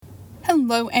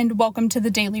Hello and welcome to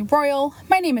the Daily Royal.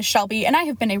 My name is Shelby and I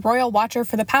have been a royal watcher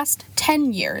for the past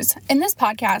 10 years. In this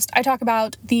podcast, I talk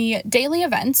about the daily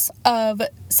events of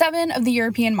 7 of the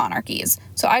European monarchies.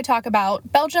 So I talk about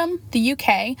Belgium, the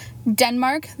UK,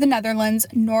 Denmark, the Netherlands,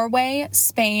 Norway,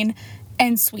 Spain,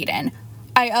 and Sweden.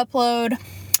 I upload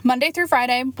Monday through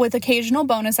Friday with occasional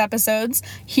bonus episodes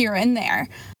here and there.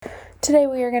 Today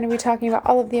we are going to be talking about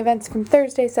all of the events from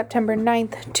Thursday, September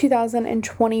 9th,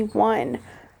 2021.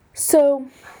 So,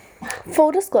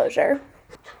 full disclosure,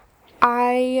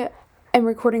 I am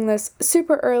recording this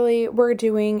super early. We're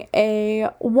doing a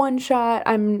one-shot.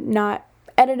 I'm not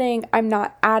editing. I'm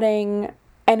not adding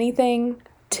anything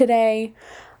today.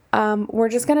 We're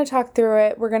just going to talk through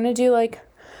it. We're going to do like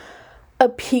a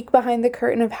peek behind the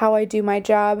curtain of how I do my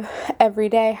job every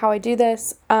day, how I do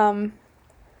this.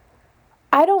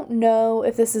 I don't know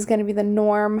if this is going to be the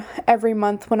norm every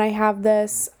month when I have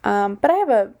this, but I have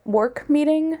a work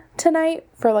meeting tonight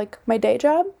for like my day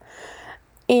job,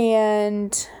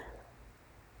 and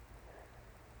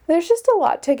there's just a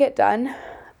lot to get done,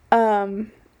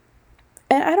 and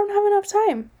I don't have enough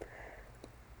time,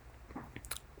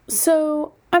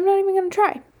 so I'm not even going to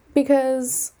try,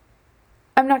 because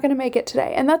I'm not going to make it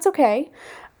today, and that's okay.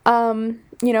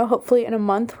 Hopefully in a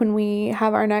month when we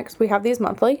have these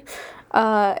monthly,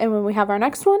 and when we have our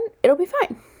next one, it'll be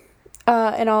fine.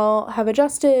 And I'll have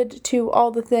adjusted to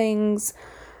all the things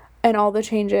and all the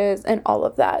changes and all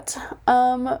of that.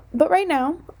 But right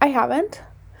now, I haven't.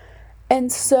 And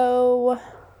so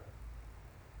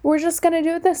we're just going to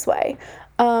do it this way.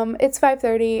 It's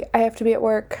 5:30. I have to be at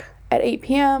work at 8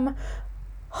 p.m.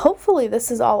 Hopefully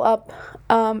this is all up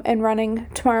and running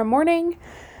tomorrow morning.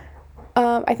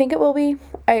 I think it will be.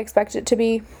 I expect it to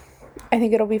be. I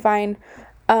think it'll be fine.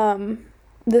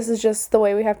 This is just the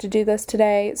way we have to do this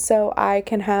today, so I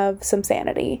can have some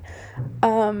sanity.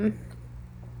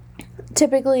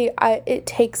 Typically, it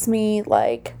takes me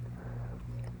like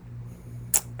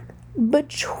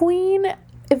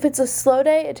if it's a slow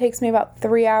day, it takes me about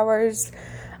 3 hours,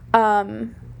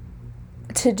 to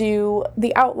do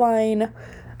the outline,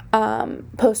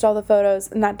 post all the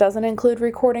photos, and that doesn't include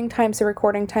recording time, so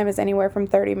recording time is anywhere from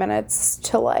 30 minutes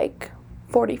to like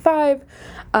 45.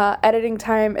 Editing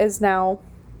time is now,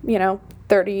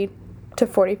 30 to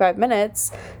 45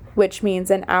 minutes, which means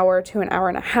an hour to an hour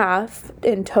and a half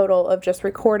in total of just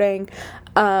recording.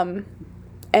 And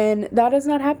that is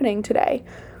not happening today.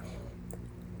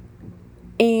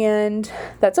 And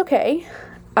that's okay.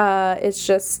 It's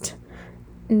just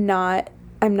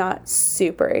I'm not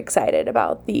super excited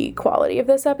about the quality of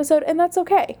this episode, and that's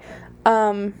okay.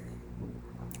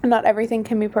 Not everything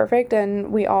can be perfect,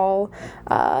 and we all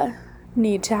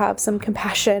need to have some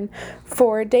compassion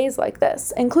for days like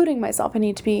this, including myself. I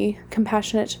need to be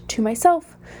compassionate to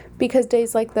myself because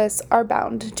days like this are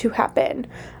bound to happen.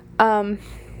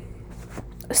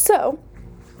 So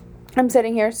I'm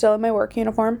sitting here still in my work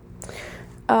uniform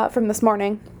from this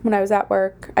morning when I was at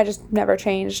work. I just never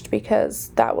changed because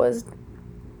that was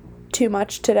too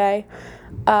much today.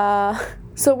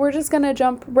 So we're just gonna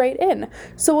jump right in.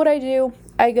 So what I do,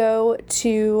 I go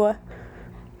to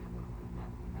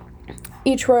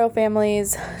each royal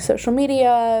family's social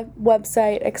media,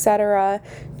 website, etc.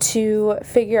 to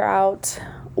figure out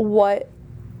what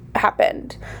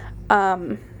happened.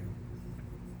 I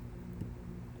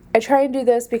try and do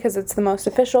this because it's the most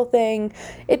official thing.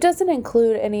 It doesn't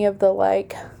include any of the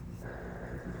like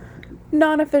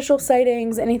non-official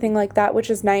sightings, anything like that, which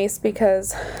is nice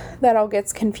because that all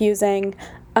gets confusing.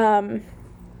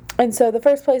 And so the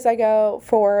first place I go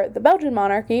for the Belgian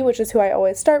monarchy, which is who I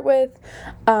always start with,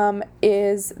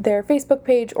 is their Facebook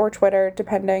page or Twitter,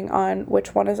 depending on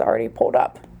which one is already pulled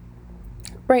up.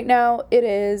 Right now it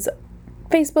is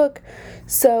Facebook,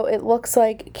 so it looks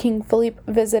like King Philippe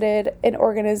visited an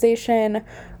organization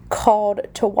called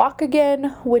To Walk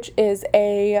Again, which is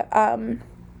a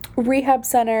rehab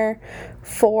center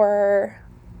for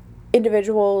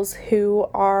individuals who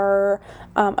are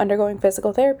undergoing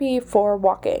physical therapy for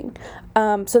walking.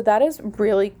 So that is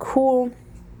really cool.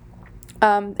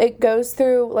 It goes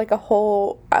through like a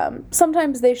whole,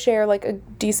 sometimes they share like a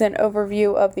decent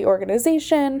overview of the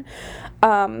organization.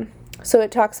 So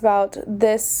it talks about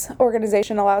this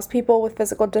organization allows people with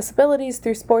physical disabilities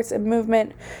through sports and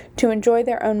movement to enjoy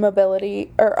their own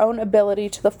mobility or own ability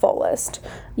to the fullest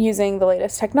using the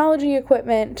latest technology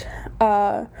equipment.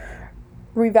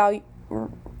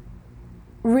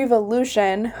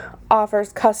 Revolution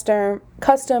offers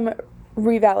custom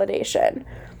revalidation.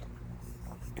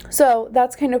 So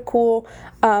that's kind of cool.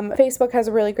 Facebook has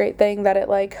a really great thing that it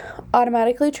like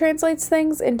automatically translates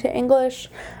things into English,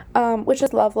 which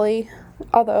is lovely.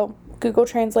 Although Google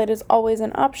Translate is always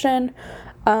an option.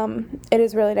 It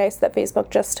is really nice that Facebook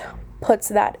just puts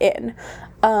that in.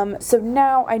 So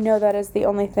now I know that is the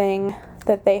only thing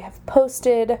that they have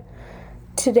posted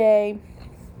today.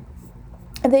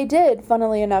 They did,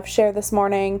 funnily enough, share this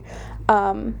morning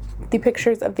the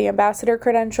pictures of the ambassador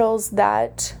credentials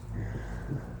that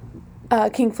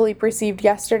King Philippe received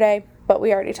yesterday, but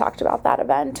we already talked about that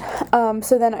event.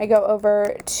 So then I go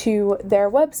over to their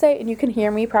website, and you can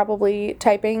hear me probably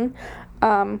typing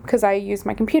because I use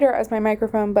my computer as my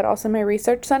microphone, but also my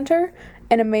research center,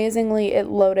 and amazingly it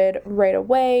loaded right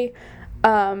away.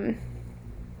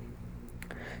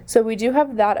 So we do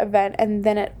have that event, and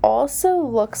then it also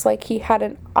looks like he had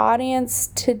an audience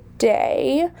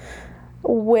today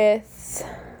with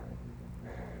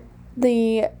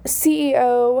the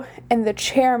CEO and the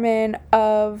chairman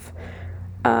of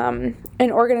an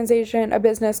organization, a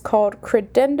business called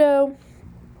Credendo,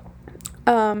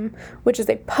 which is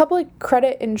a public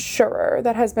credit insurer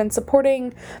that has been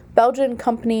supporting Belgian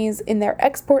companies in their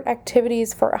export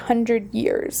activities for 100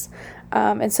 years.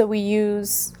 And so I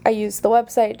use the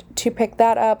website to pick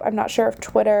that up. I'm not sure if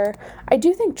Twitter, I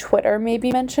do think Twitter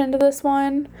maybe mentioned this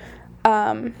one.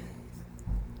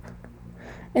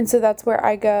 And so that's where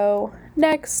I go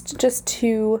next, just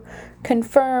to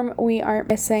confirm we aren't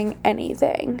missing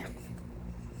anything.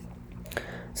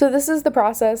 So this is the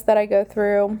process that I go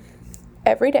through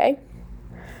every day.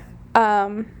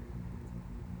 And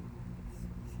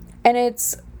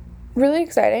it's really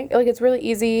exciting. Like, it's really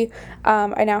easy.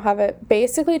 I now have it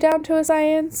basically down to a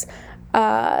science,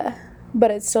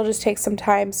 but it still just takes some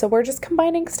time. So we're just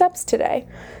combining steps today.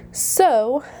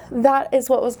 So that is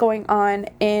what was going on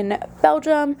in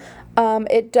Belgium.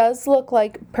 It does look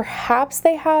like perhaps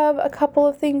they have a couple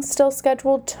of things still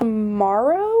scheduled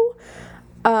tomorrow,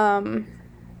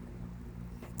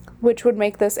 which would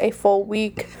make this a full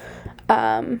week.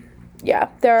 There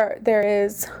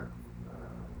is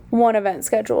one event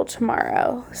scheduled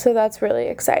tomorrow, so that's really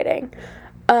exciting.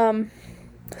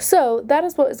 So that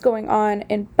is what is going on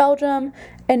in Belgium,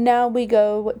 and now we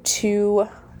go to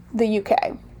the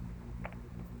UK.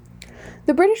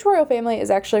 The British royal family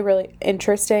is actually really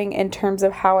interesting in terms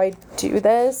of how I do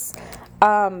this,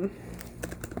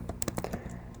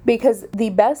 because the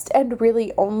best and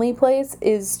really only place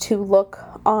is to look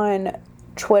on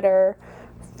Twitter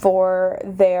for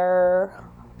their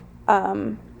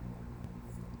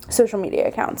social media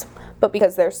accounts. But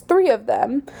because there's 3 of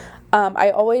them,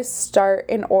 I always start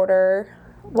in order,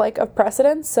 like, of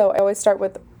precedence. So I always start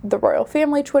with the royal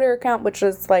family Twitter account, which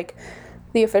is like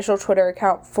the official Twitter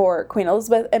account for Queen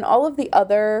Elizabeth, and all of the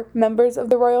other members of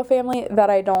the royal family that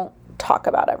I don't talk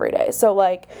about every day. So,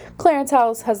 like, Clarence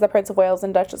House has the Prince of Wales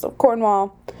and Duchess of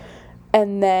Cornwall,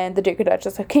 and then the Duke and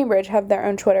Duchess of Cambridge have their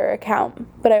own Twitter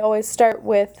account. But I always start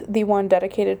with the one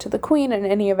dedicated to the Queen and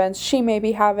any events she may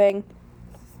be having.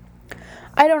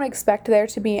 I don't expect there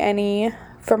to be any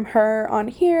from her on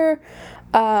here,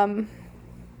 and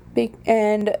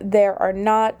there are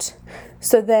not.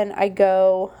 So then I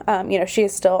go, she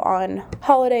is still on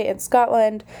holiday in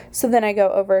Scotland, so then I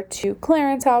go over to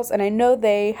Clarence House, and I know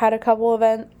they had a couple of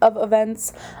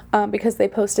events because they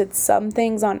posted some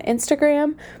things on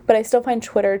Instagram, but I still find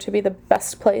Twitter to be the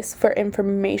best place for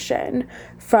information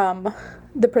from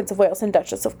the Prince of Wales and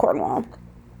Duchess of Cornwall.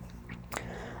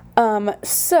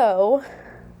 So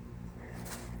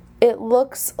it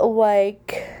looks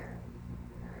like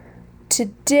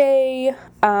today,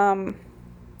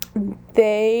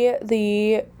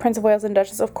 the Prince of Wales and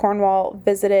Duchess of Cornwall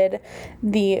visited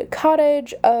the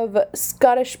cottage of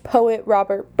Scottish poet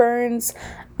Robert Burns,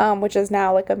 which is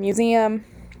now like a museum.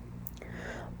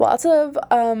 Lots of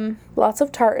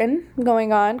tartan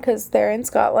going on because they're in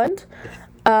Scotland.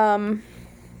 They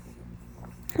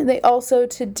also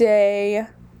today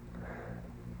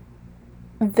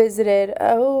visited,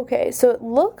 so it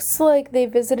looks like they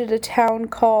visited a town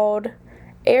called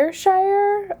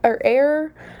Ayrshire, or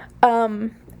Ayr,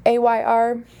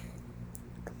 AYR.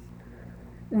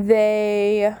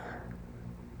 They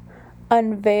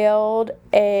unveiled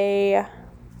a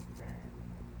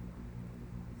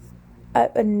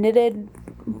knitted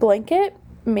blanket,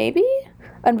 maybe?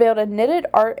 Unveiled a knitted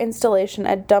art installation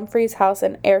at Dumfries House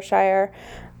in Ayrshire,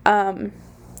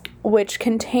 which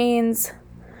contains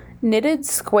knitted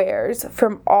squares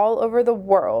from all over the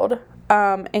world,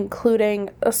 including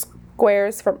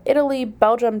squares from Italy,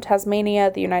 Belgium,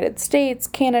 Tasmania, the United States,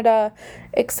 Canada,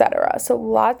 etc. So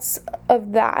lots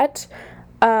of that.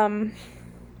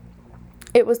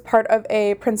 It was part of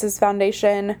a Prince's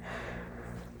Foundation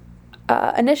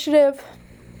initiative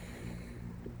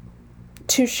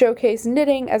to showcase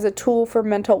knitting as a tool for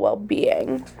mental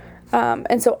well-being.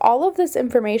 And so all of this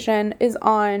information is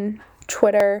on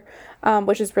Twitter,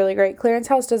 which is really great. Clarence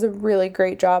House does a really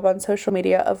great job on social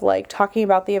media of like talking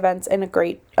about the events in a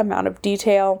great amount of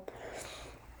detail.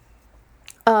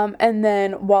 And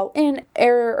then while in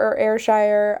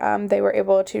Ayrshire, they were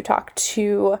able to talk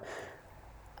to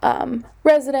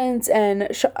residents and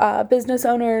business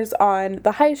owners on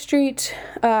the high street.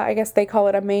 I guess they call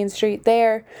it a main street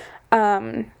there,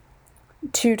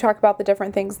 to talk about the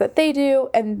different things that they do,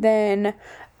 and then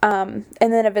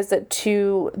a visit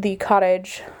to the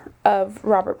cottage of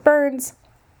Robert Burns.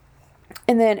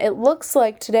 And then it looks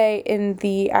like today in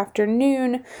the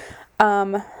afternoon,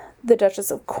 the Duchess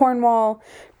of Cornwall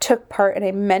took part in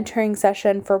a mentoring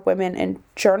session for women in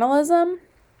journalism.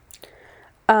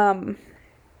 And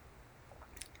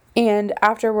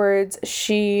afterwards,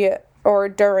 she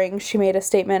made a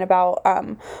statement about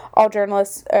all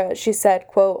journalists. She said,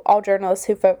 quote, "All journalists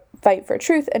who fight for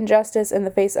truth and justice in the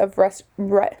face of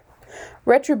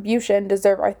retribution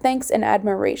deserve our thanks and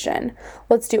admiration.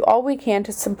 Let's do all we can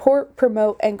to support,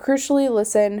 promote, and crucially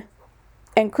listen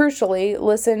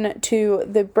to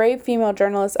the brave female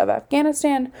journalists of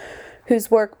Afghanistan whose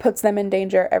work puts them in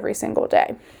danger every single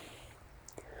day."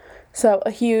 So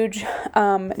a huge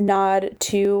nod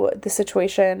to the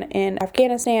situation in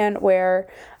Afghanistan, where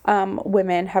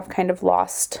women have kind of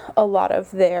lost a lot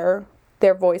of their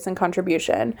voice and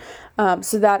contribution.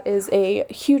 So that is a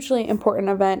hugely important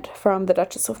event from the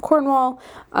Duchess of Cornwall,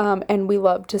 and we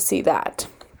love to see that.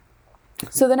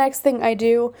 So the next thing I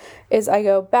do is I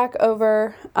go back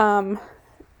over and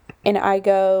I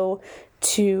go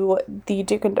to the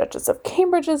Duke and Duchess of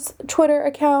Cambridge's Twitter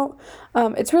account.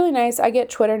 It's really nice. I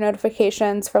get Twitter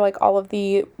notifications for like all of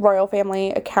the royal family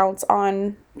accounts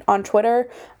on Twitter.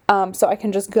 So I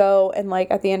can just go and like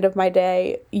at the end of my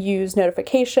day use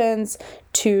notifications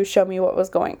to show me what was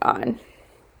going on.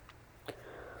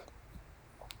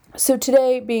 So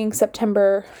today being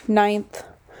September 9th,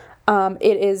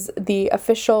 it is the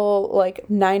official like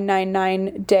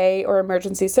 999 day or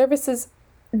emergency services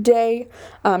day.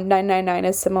 999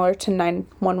 is similar to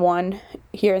 911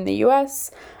 here in the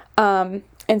US. And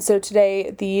so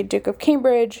today the Duke of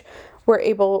Cambridge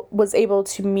was able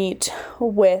to meet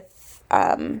with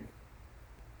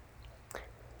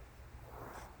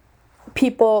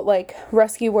people like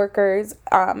rescue workers,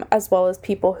 as well as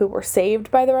people who were saved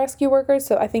by the rescue workers.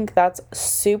 So I think that's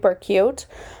super cute.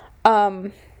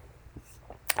 So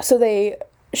they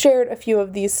shared a few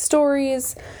of these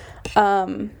stories,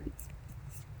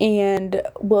 and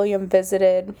William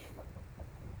visited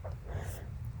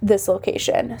this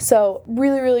location. So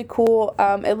really, really cool.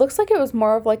 It looks like it was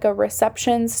more of like a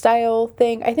reception style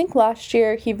thing. I think last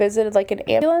year he visited like an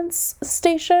ambulance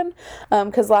station,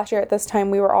 because last year at this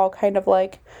time we were all kind of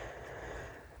like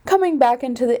coming back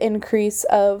into the increase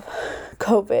of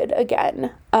COVID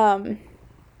again.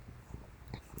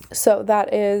 So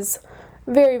that is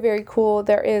very, very cool.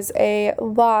 There is a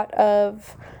lot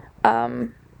of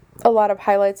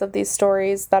highlights of these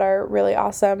stories that are really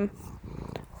awesome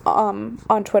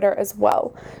on Twitter as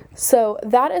well. So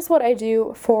that is what I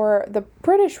do for the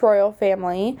British royal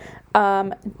family.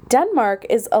 Denmark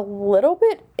is a little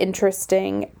bit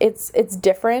interesting. It's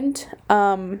different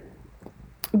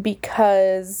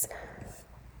because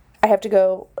I have to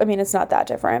go, I mean, it's not that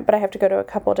different, but I have to go to a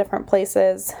couple different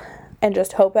places and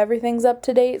just hope everything's up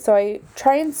to date. So I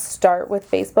try and start with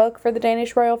Facebook for the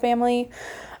Danish royal family,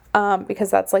 because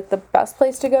that's like the best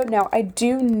place to go. Now, I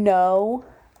do know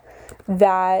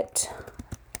that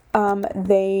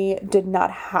they did not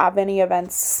have any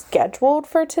events scheduled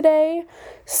for today,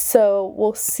 so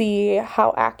we'll see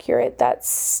how accurate that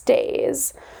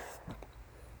stays.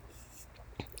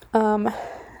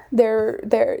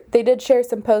 They did share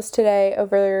some posts today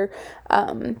over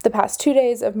the past 2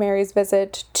 days of Mary's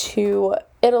visit to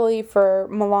Italy for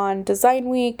Milan Design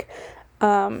Week,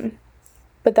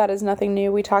 but that is nothing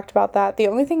new. We talked about that. The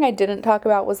only thing I didn't talk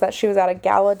about was that she was at a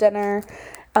gala dinner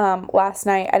last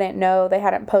night. I didn't know they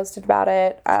hadn't posted about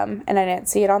it, and I didn't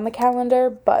see it on the calendar,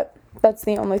 but that's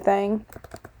the only thing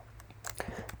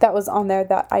that was on there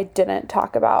that I didn't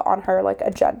talk about on her like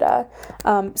agenda.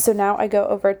 So now I go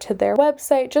over to their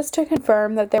website just to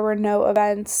confirm that there were no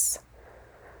events.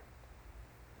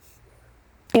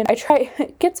 And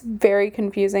it gets very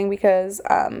confusing because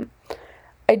I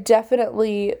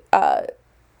definitely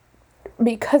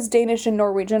because Danish and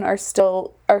Norwegian are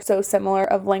so similar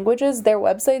of languages, their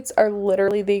websites are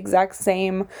literally the exact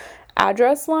same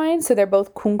address line, so they're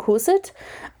both Kunkuset,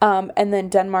 and then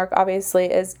Denmark obviously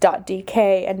is .dk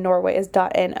and Norway is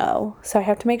 .no, so I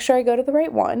have to make sure I go to the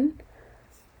right one.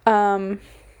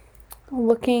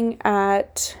 Looking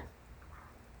at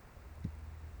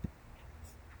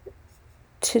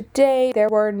today there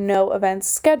were no events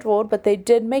scheduled, but they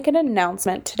did make an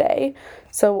announcement today.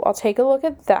 So I'll take a look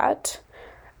at that.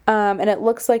 And it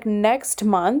looks like next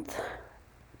month,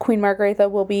 Queen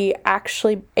Margrethe will be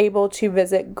actually able to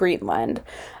visit Greenland.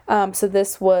 So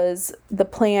this was the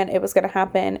plan. It was going to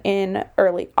happen in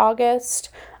early August.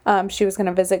 She was going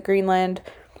to visit Greenland.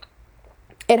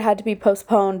 It had to be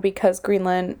postponed because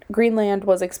Greenland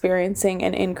was experiencing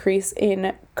an increase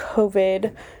in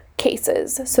COVID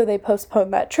cases. So they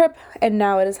postponed that trip, and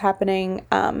now it is happening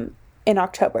in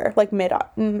October, like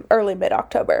early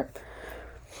mid-October.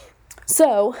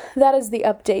 So that is the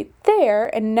update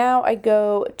there, and now I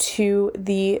go to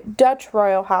the Dutch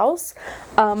Royal House.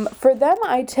 For them,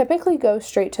 I typically go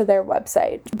straight to their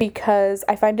website because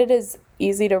I find it is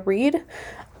easy to read.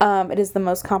 It is the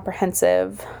most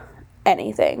comprehensive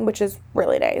anything, which is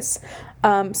really nice.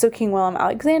 So King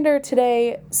Willem-Alexander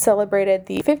today celebrated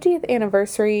the 50th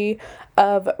anniversary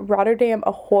of Rotterdam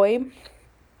Ahoy,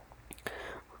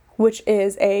 which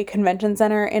is a convention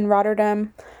center in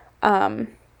Rotterdam,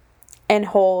 and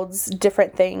holds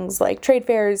different things like trade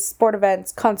fairs, sport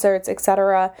events, concerts,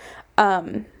 etc.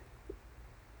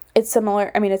 It's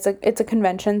similar. I mean, it's a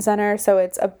convention center, so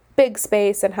it's a big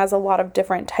space and has a lot of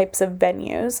different types of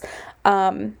venues.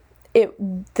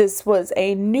 This was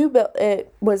a new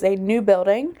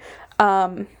building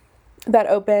that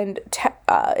opened.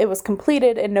 It was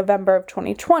completed in November of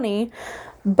 2020,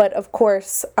 but of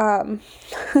course,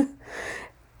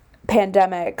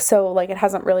 pandemic, so like it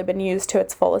hasn't really been used to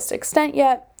its fullest extent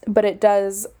yet, but it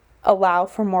does allow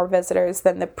for more visitors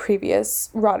than the previous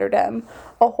Rotterdam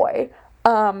Ahoy.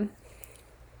 So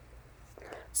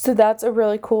that's a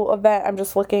really cool event. I'm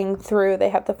just looking through, they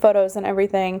have the photos and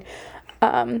everything,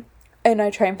 and I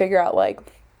try and figure out like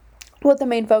what the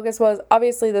main focus was.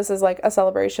 Obviously this is like a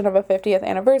celebration of a 50th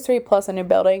anniversary plus a new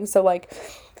building, so like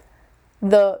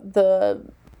the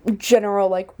general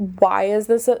like why is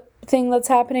this a thing that's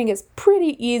happening is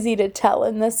pretty easy to tell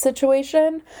in this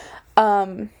situation.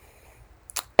 And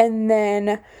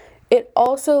then it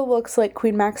also looks like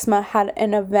Queen Maxima had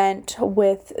an event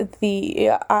with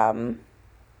the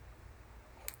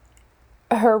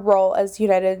her role as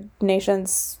United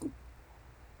Nations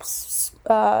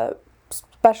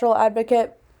Special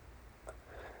Advocate,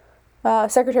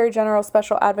 Secretary General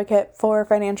Special Advocate for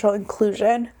Financial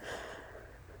Inclusion.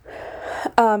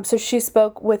 So she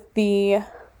spoke with the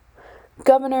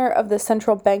governor of the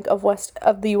Central Bank of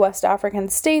the West African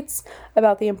states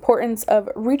about the importance of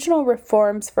regional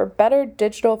reforms for better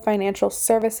digital financial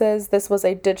services. This was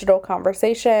a digital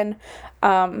conversation.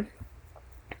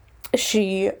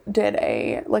 She did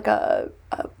a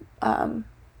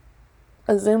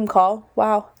Zoom call.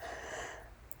 Wow.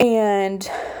 And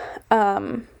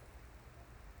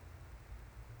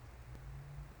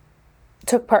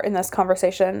took part in this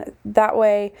conversation. That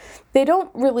way, they don't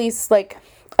release like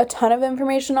a ton of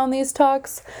information on these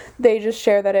talks. They just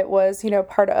share that it was,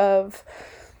 part of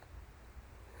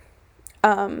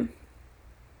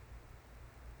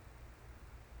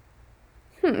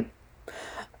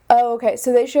Oh, okay.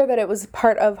 So they share that it was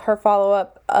part of her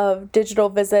follow-up of digital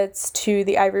visits to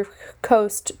the Ivory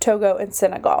Coast, Togo, and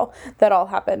Senegal that all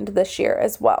happened this year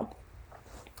as well.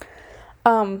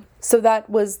 So that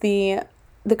was the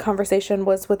conversation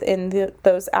was within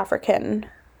those African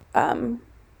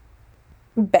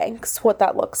banks, what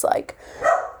that looks like.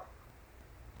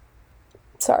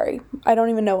 Sorry, I don't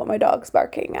even know what my dog's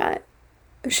barking at.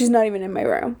 She's not even in my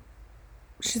room.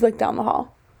 She's like down the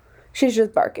hall. She's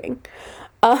just barking.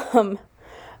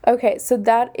 Okay, so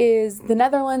that is the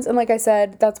Netherlands, and like I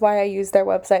said, that's why I use their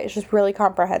website. It's just really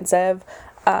comprehensive.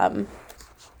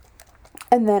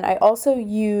 And then I also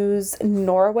use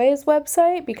Norway's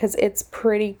website because it's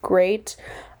pretty great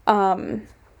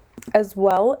as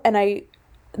well. And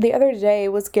the other day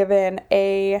was given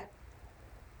a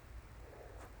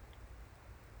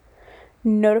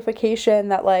notification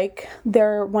that like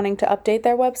they're wanting to update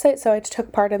their website, so I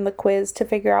took part in the quiz to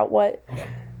figure out what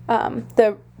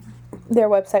their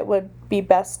website would be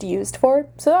best used for.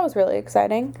 So that was really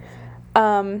exciting.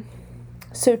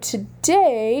 So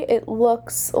today it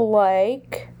looks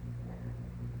like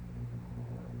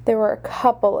there were a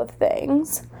couple of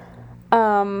things.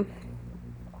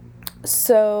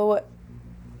 So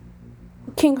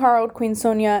King Harald, Queen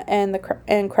Sonja,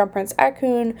 and Crown Prince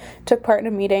Haakon took part in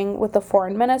a meeting with the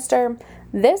foreign minister.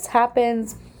 This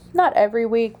happens not every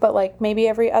week, but like maybe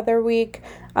every other week.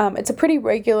 It's a pretty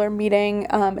regular meeting.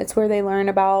 It's where they learn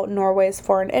about Norway's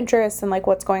foreign interests and like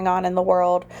what's going on in the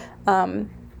world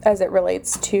as it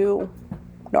relates to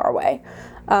Norway.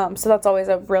 So that's always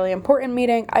a really important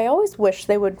meeting. I always wish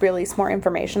they would release more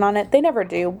information on it. They never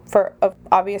do for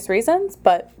obvious reasons,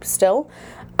 but still.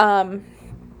 And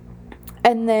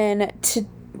then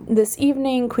this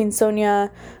evening, Queen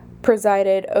Sonja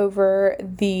presided over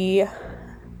the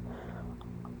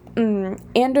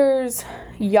Anders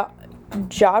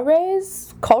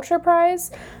Jarres Culture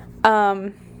Prize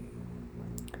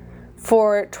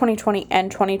for 2020 and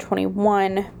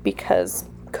 2021 because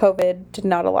COVID did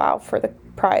not allow for the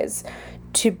prize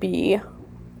to be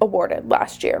awarded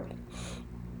last year.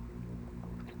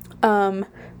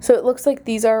 So it looks like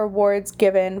these are awards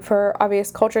given for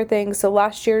obvious culture things. So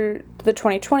last year, the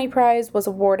 2020 prize was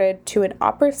awarded to an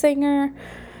opera singer,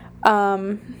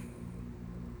 a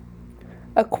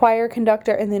choir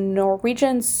conductor in the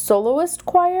Norwegian Soloist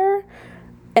Choir,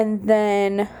 and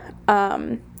then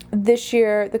this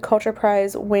year the culture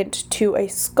prize went to a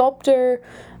sculptor,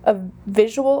 a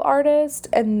visual artist,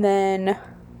 and then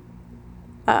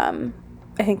I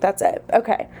think that's it.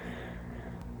 Okay.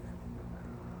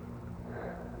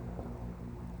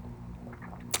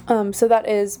 So that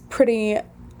is pretty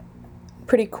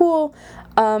cool.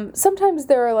 Sometimes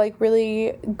there are like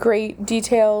really great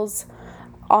details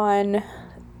on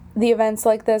the events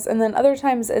like this, and then other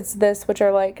times it's this, which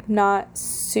are like not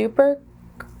super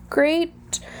great.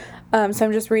 So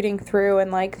I'm just reading through,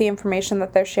 and like the information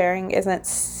that they're sharing isn't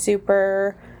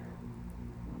super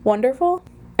wonderful.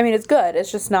 I mean, it's good. It's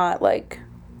just not like,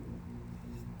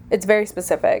 it's very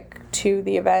specific to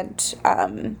the event,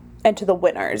 and to the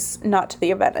winners, not to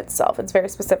the event itself. It's very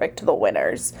specific to the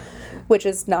winners, which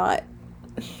is not,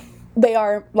 they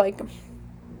are like,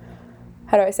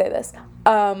 how do I say this?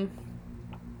 I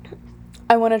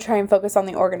want to try and focus on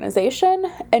the organization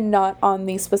and not on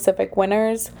the specific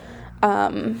winners,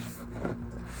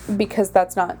 because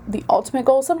that's not the ultimate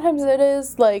goal. Sometimes it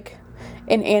is, like,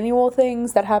 in annual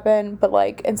things that happen, but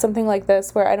like in something like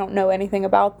this where I don't know anything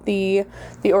about the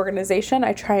organization,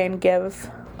 I try and give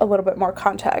a little bit more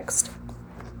context.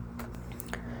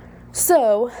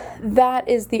 So that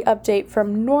is the update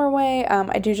from Norway.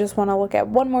 I do just want to look at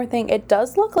one more thing. It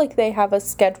does look like they have a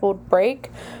scheduled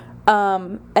break,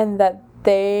 and that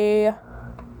they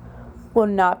will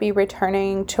not be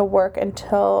returning to work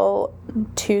until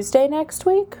Tuesday next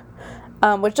week,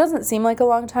 which doesn't seem like a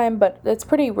long time, but it's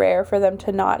pretty rare for them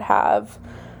to not have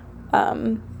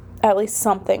at least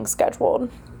something scheduled.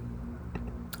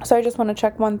 So I just want to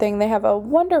check one thing. They have a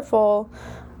wonderful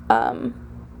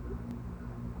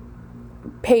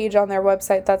page on their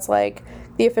website that's like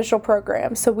the official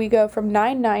program. So we go from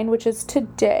 9/9, which is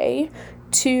today,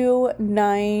 to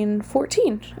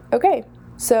 9/14. Okay,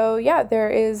 so yeah, there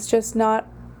is just not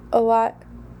a lot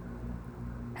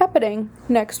happening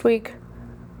next week.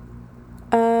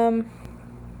 Okay,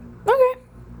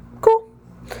 cool.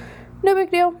 No big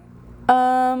deal.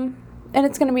 And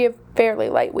it's going to be a fairly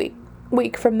light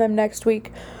week from them next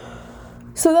week.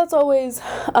 So that's always,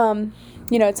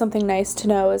 it's something nice to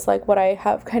know is like what I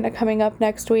have kind of coming up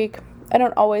next week. I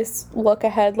don't always look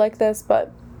ahead like this,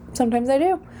 but sometimes I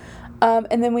do.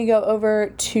 And then we go over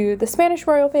to the Spanish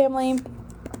royal family.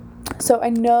 So I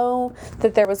know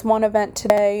that there was one event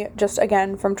today, just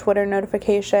again from Twitter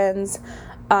notifications.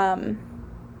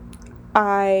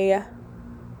 I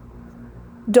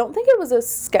don't think it was a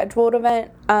scheduled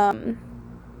event. I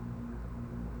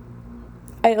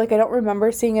don't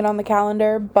remember seeing it on the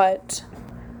calendar, but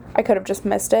I could have just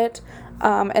missed it.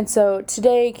 And so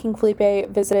today, King Felipe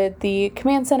visited the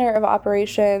Command Center of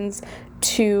Operations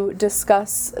to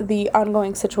discuss the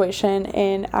ongoing situation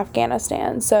in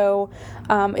Afghanistan. So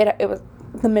it was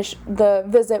the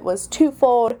visit was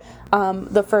twofold.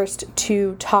 The first,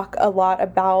 to talk a lot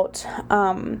about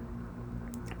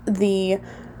the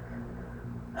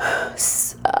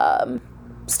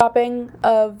stopping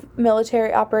of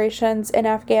military operations in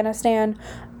Afghanistan,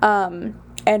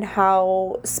 and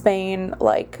how Spain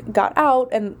got out,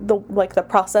 and the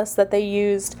process that they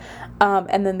used,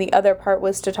 and then the other part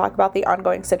was to talk about the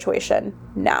ongoing situation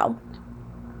now.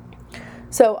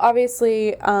 So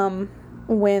obviously,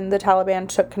 when the Taliban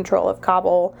took control of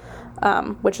Kabul,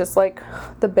 which is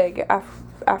the big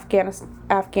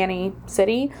Afghani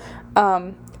city,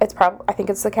 I think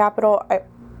it's the capital. I'm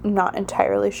not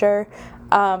entirely sure.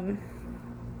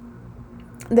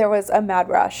 There was a mad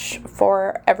rush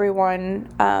for everyone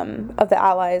of the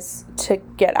allies to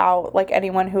get out,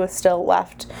 anyone who was still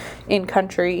left in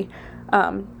country,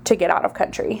 to get out of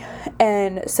country.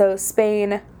 And so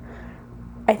Spain,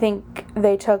 I think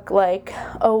they took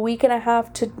a week and a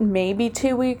half to maybe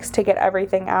 2 weeks to get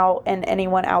everything out and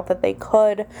anyone out that they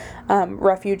could.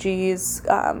 Refugees,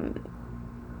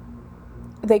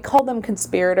 they called them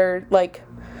conspirator,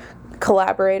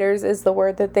 collaborators is the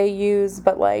word that they use,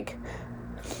 but like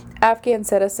Afghan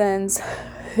citizens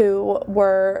who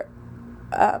were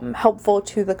helpful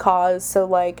to the cause, so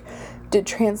like did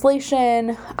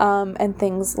translation and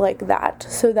things like that.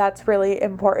 So that's really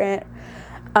important.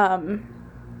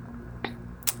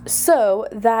 So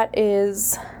that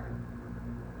is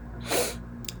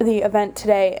the event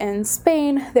today in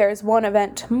Spain. There's one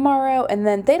event tomorrow, and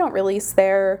then they don't release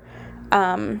their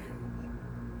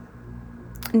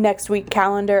next week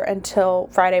calendar until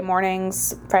Friday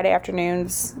mornings, Friday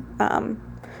afternoons.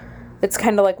 It's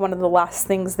kind of like one of the last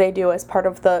things they do as part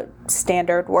of the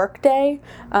standard work day.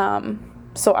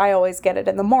 So I always get it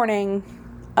in the morning,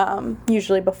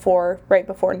 usually right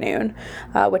before noon,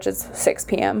 which is 6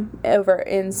 p.m. over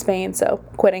in Spain, so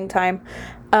quitting time.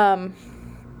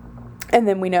 And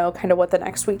then we know kind of what the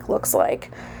next week looks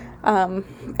like.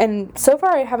 And so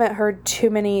far I haven't heard too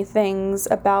many things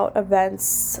about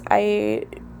events.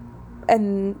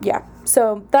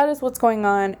 So that is what's going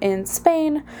on in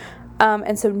Spain.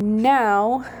 And so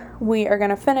now we are going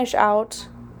to finish out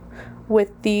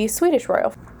with the Swedish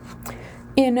royal.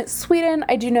 In Sweden,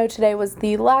 I do know today was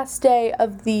the last day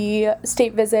of the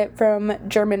state visit from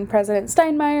German President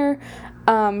Steinmeier.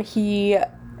 He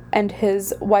and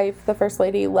his wife, the First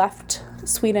Lady, left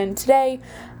Sweden today.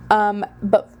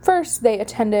 But first they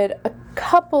attended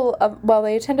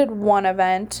they attended one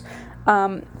event.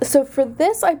 So for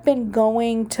this, I've been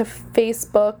going to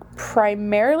Facebook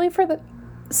primarily for the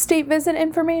state visit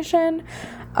information.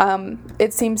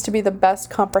 It seems to be the best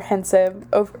comprehensive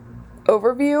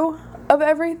overview of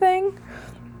everything.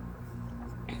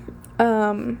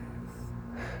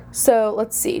 So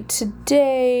let's see.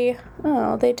 Today,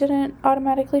 they didn't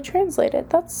automatically translate it.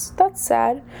 That's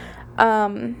sad.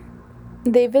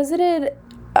 They visited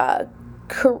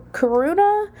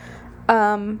Kiruna,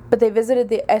 but they visited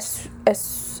the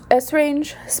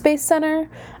Esrange Space Center,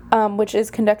 which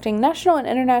is conducting national and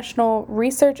international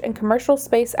research and commercial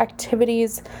space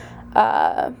activities.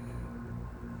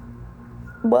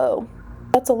 Whoa,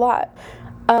 that's a lot.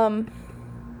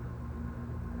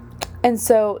 And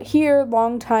so here,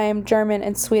 longtime German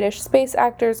and Swedish space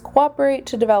actors cooperate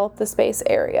to develop the space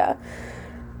area.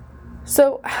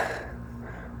 So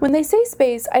when they say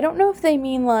space, I don't know if they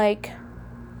mean like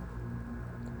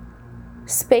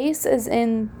space as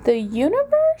in the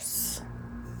universe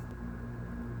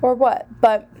or what,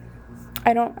 but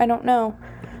I don't know.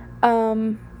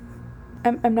 I'm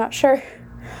not sure.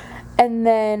 And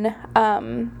then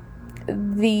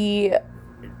the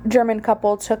German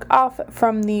couple took off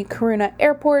from the Kiruna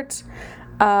airport,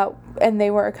 and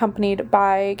they were accompanied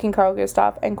by King Carl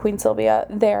Gustaf and Queen Sylvia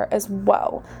there as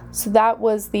well. So that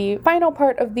was the final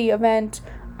part of the event.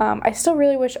 I still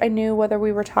really wish I knew whether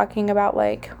we were talking about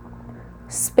like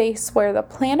space where the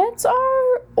planets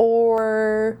are,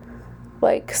 or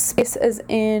like space as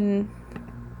in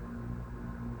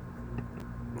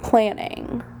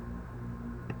planning.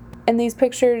 And these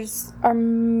pictures are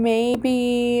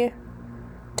maybe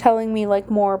telling me like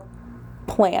more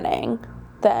planning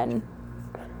than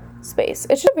space.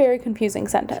 It's just a very confusing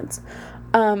sentence.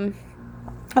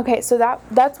 Okay, so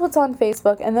that's what's on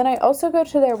Facebook. And then I also go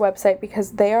to their website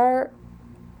because they are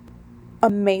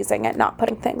amazing at not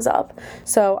putting things up.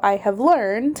 So I have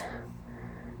learned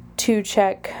to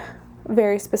check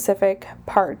very specific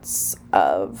parts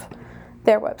of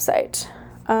their website.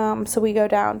 So we go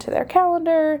down to their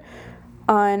calendar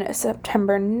on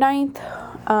September 9th.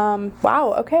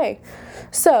 Wow, okay.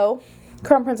 So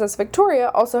Crown Princess Victoria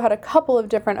also had a couple of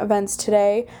different events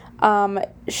today.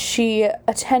 She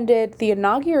attended the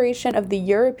inauguration of the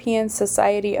European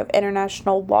Society of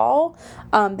International Law,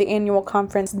 the annual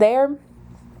conference there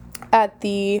at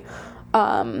the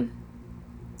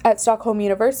at Stockholm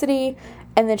University.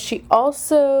 And then she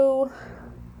also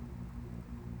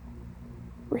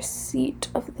receipt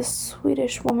of the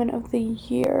Swedish Woman of the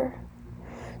Year.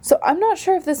 So I'm not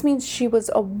sure if this means she was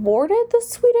awarded the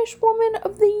Swedish Woman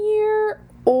of the Year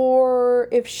or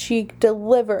if she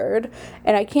delivered,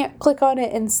 and I can't click on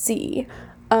it and see.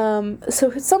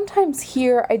 So sometimes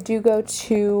here I do go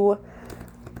to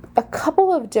a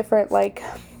couple of different like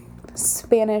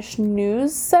Spanish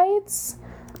news sites,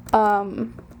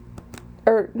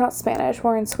 or not Spanish,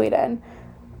 we're in Sweden,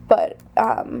 but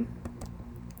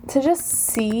to just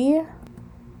see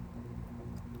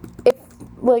if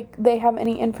like they have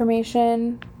any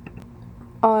information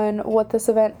on what this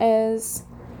event is.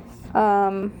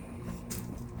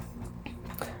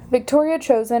 Victoria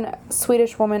chosen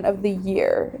Swedish Woman of the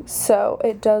Year, so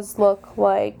it does look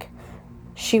like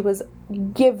she was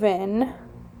given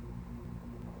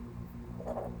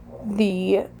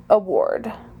the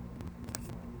award.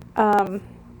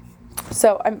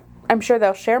 So I'm sure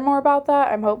they'll share more about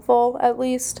that. I'm hopeful, at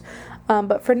least.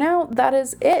 But for now, that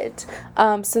is it.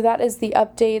 So that is the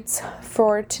updates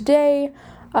for today.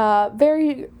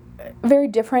 Very, very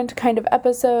different kind of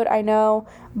episode, I know,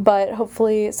 but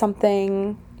hopefully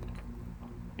something,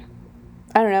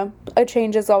 I don't know, a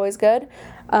change is always good.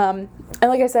 And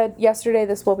like I said yesterday,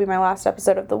 this will be my last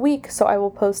episode of the week, so I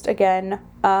will post again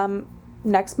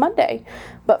next Monday.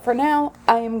 But for now,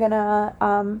 I am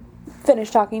gonna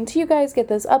finish talking to you guys, get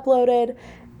this uploaded,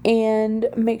 and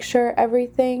make sure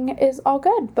everything is all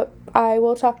good. But I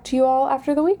will talk to you all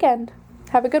after the weekend.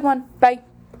 Have a good one. Bye.